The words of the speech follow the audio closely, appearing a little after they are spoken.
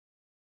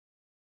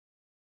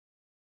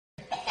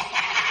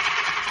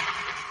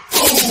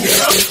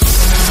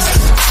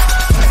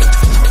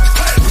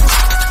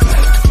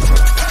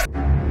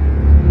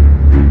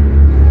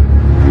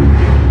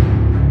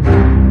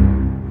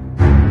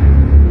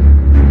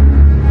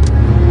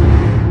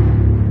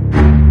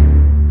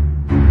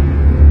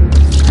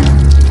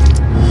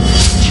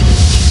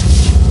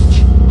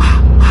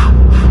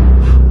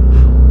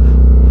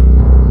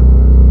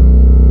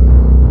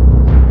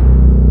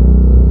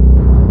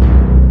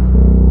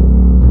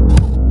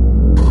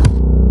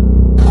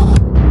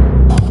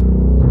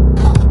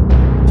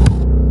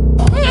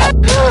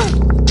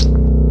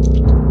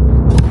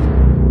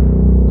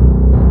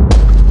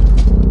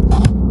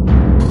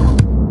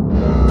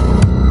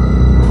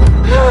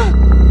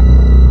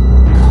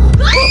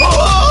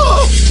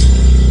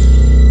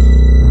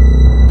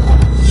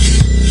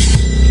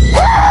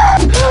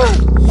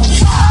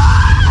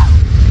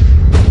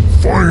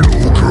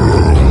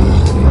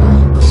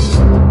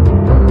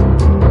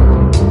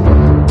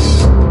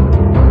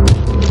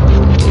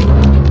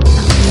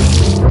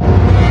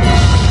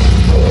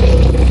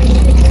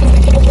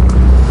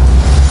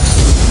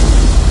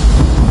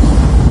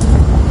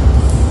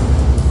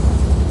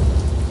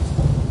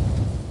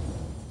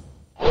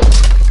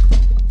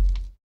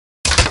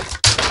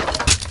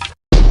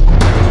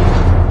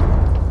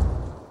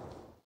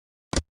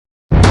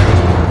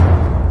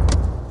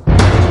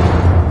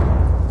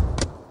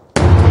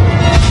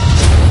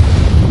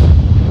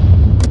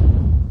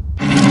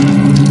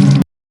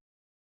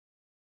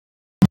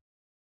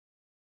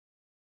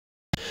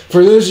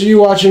For those of you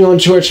watching on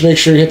Twitch, make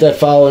sure you hit that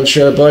follow and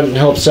share button. It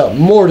helps out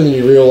more than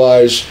you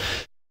realize.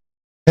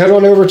 Head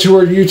on over to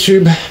our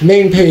YouTube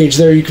main page.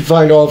 There you can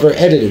find all of our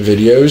edited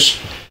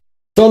videos.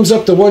 Thumbs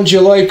up the ones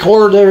you like,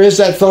 or there is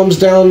that thumbs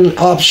down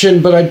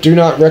option, but I do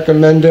not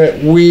recommend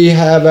it. We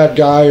have a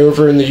guy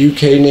over in the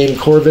UK named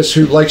Corvus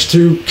who likes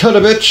to cut a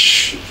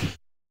bitch.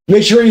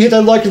 Make sure you hit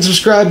that like and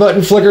subscribe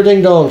button, flicker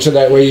ding dong, so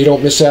that way you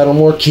don't miss out on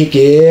more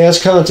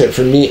kick-ass content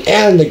from me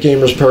and the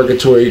Gamers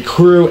Purgatory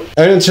crew.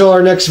 And until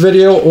our next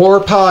video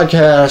or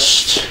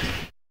podcast,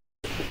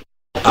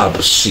 I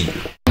will see you.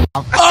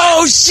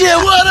 Oh shit,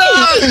 what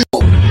up?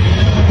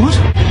 What?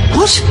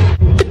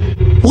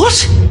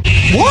 What?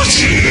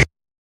 What?